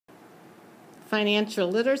Financial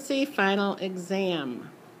literacy final exam.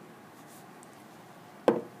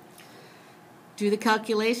 Do the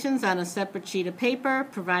calculations on a separate sheet of paper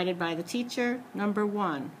provided by the teacher. Number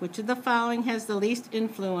 1, which of the following has the least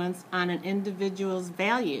influence on an individual's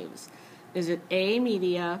values? Is it A,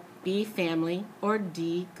 media, B, family, or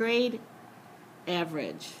D, grade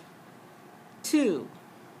average? 2,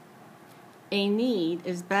 a need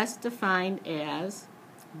is best defined as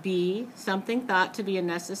B, something thought to be a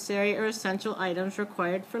necessary or essential items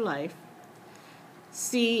required for life.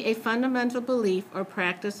 C, a fundamental belief or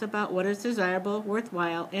practice about what is desirable,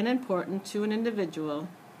 worthwhile, and important to an individual.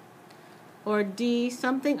 Or D,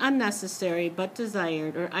 something unnecessary but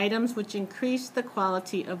desired, or items which increase the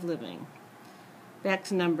quality of living. Back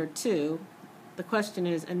to number 2, the question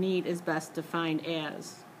is, a need is best defined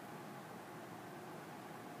as.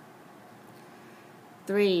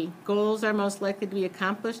 3, goals are most likely to be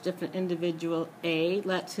accomplished if an individual A,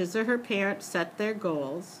 lets his or her parents set their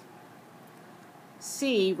goals,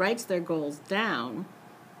 C, writes their goals down,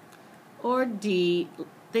 or D,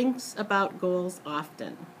 thinks about goals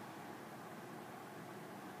often.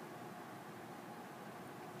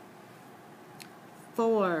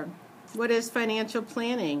 Four, what is financial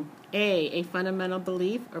planning? A fundamental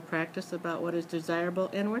belief or practice about what is desirable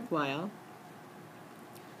and worthwhile.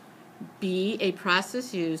 B, a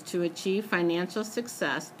process used to achieve financial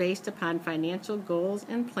success based upon financial goals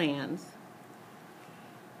and plans.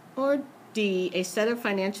 Or D, a set of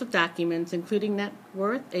financial documents including net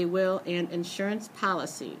worth, a will, and insurance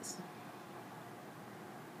policies.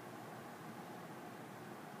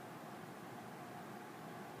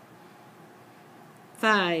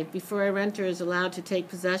 Five, before a renter is allowed to take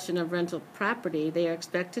possession of rental property, they are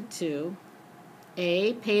expected to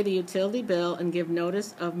A, pay the utility bill and give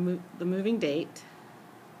notice of the moving date.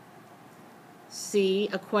 C,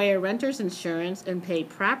 acquire renter's insurance and pay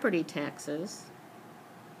property taxes.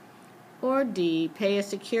 Or D, pay a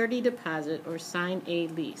security deposit or sign a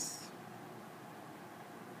lease.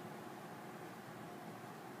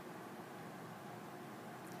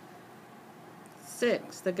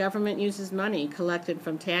 Six, the government uses money collected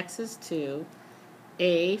from taxes to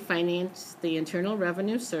A, finance the Internal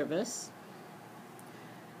Revenue Service,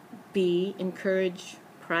 B, encourage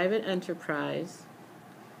private enterprise,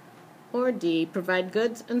 or D, provide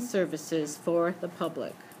goods and services for the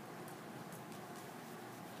public.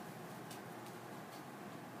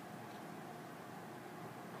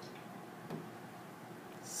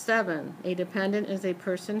 Seven, a dependent is a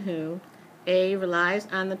person who A, relies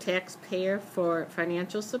on the taxpayer for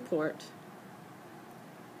financial support,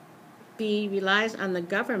 B, relies on the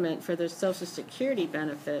government for their Social Security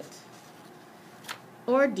benefit,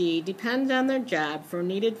 or D, depends on their job for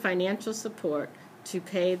needed financial support to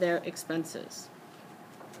pay their expenses.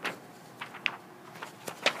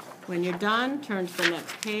 When you're done, turn to the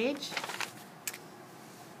next page.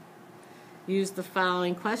 Use the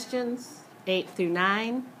following questions, 8 through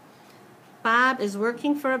 9. Bob is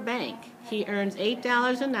working for a bank. He earns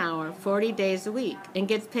 $8 an hour, 40 days a week, and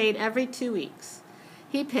gets paid every 2 weeks.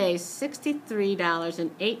 He pays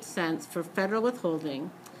 $63.08 for federal withholding,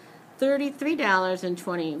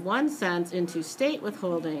 $33.21 into state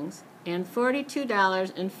withholdings, and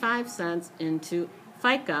 $42.05 into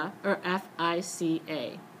FICA or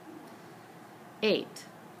FICA. 8.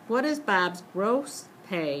 What is Bob's gross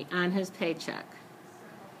pay on his paycheck?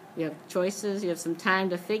 You have choices, you have some time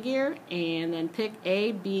to figure, and then pick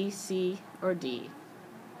A, B, C, or D.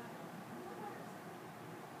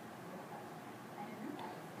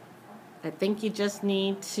 I think you just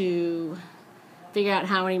need to figure out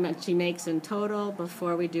how much he makes in total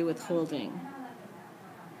before we do withholding.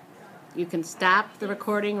 You can stop the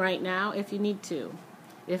recording right now if you need to.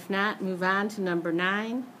 If not, move on to number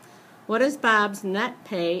 9. What is Bob's net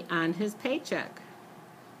pay on his paycheck?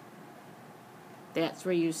 That's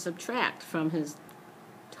where you subtract from his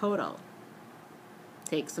total.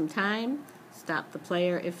 Take some time, stop the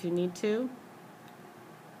player if you need to.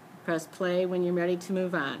 Press play when you're ready to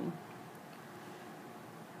move on.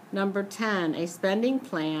 Number 10, a spending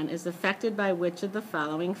plan is affected by which of the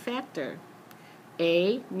following factor?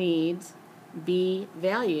 A, needs, B,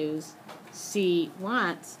 values, C,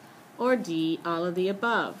 wants, or D, all of the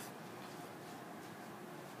above.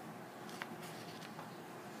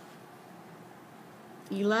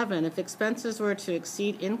 (11) If expenses were to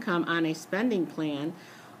exceed income on a spending plan,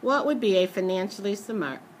 what would be a financially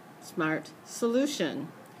smart solution?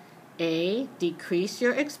 A, decrease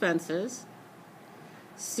your expenses,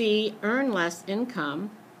 C, earn less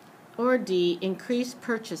income, or D, increase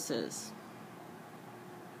purchases.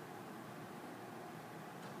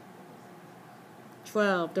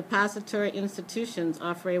 12. Depository institutions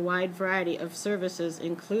offer a wide variety of services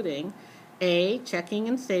including A. Checking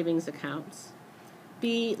and savings accounts,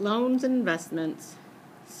 B. Loans and investments,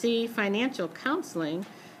 C. Financial counseling,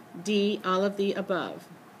 D. All of the above.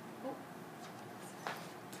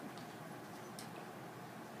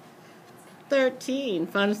 13.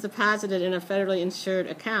 Funds deposited in a federally insured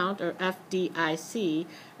account, or FDIC,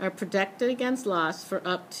 are protected against loss for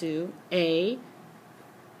up to A.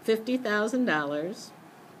 $50,000,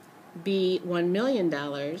 B. $1 million,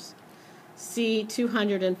 C.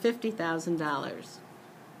 $250,000.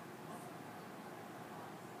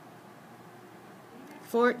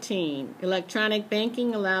 14. Electronic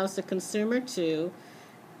banking allows the consumer to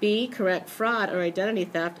B. Correct fraud or identity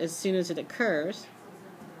theft as soon as it occurs,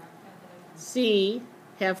 C.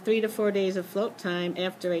 Have 3 to 4 days of float time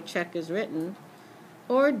after a check is written,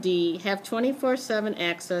 or D. Have 24/7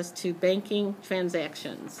 access to banking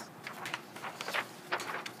transactions.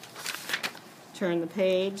 Turn the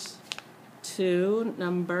page to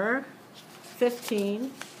number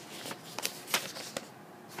 15,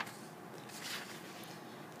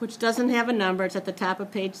 which doesn't have a number. It's at the top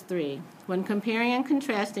of page 3. When comparing and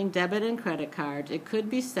contrasting debit and credit cards, it could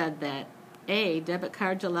be said that A. Debit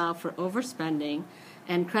cards allow for overspending,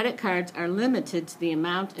 and credit cards are limited to the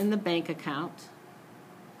amount in the bank account.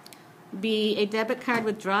 B. A debit card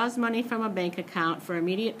withdraws money from a bank account for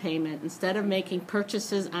immediate payment instead of making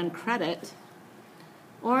purchases on credit.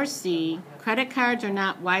 Or C. Credit cards are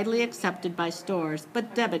not widely accepted by stores,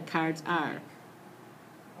 but debit cards are.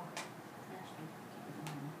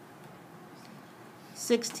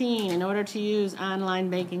 16. In order to use online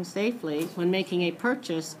banking safely when making a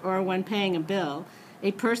purchase or when paying a bill,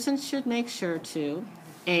 a person should make sure to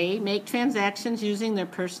A. Make transactions using their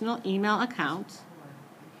personal email account,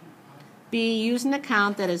 B. Use an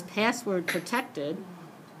account that is password protected,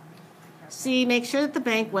 C. Make sure that the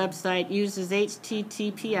bank website uses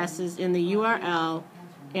HTTPS's in the URL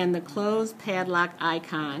and the close padlock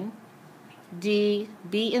icon, D.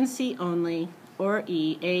 B and C only, or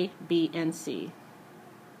E. A, B, and C.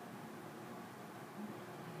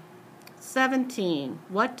 17.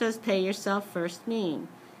 What does pay yourself first mean?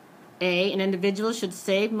 A. An individual should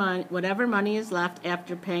save whatever money is left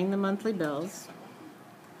after paying the monthly bills.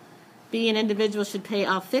 B. An individual should pay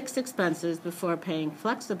all fixed expenses before paying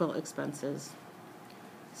flexible expenses.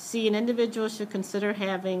 C. An individual should consider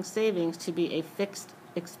having savings to be a fixed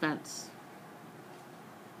expense.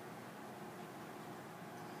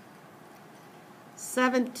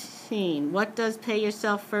 17. What does pay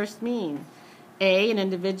yourself first mean? A. An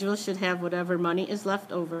individual should have whatever money is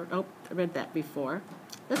left over. Oh, I read that before.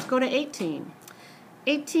 Let's go to 18.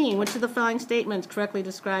 18. Which of the following statements correctly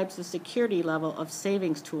describes the security level of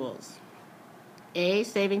savings tools? A.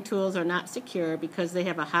 Saving tools are not secure because they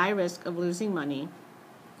have a high risk of losing money.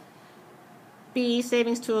 B.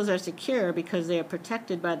 Savings tools are secure because they are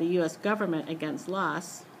protected by the U.S. government against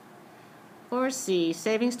loss. Or C.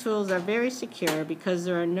 Savings tools are very secure because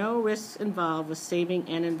there are no risks involved with saving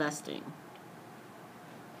and investing.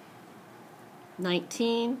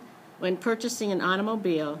 19. When purchasing an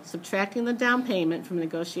automobile, subtracting the down payment from the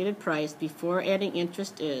negotiated price before adding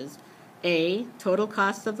interest is A. Total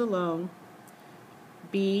cost of the loan,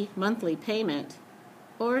 B. Monthly payment,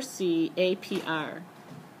 or C. APR.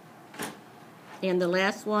 And the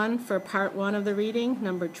last one for part 1 of the reading,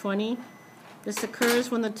 number 20. This occurs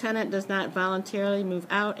when the tenant does not voluntarily move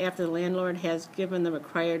out after the landlord has given the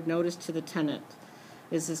required notice to the tenant.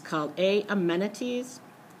 This is called A. Amenities,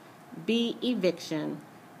 B. Eviction,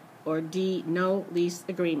 or D. No lease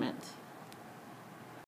agreement.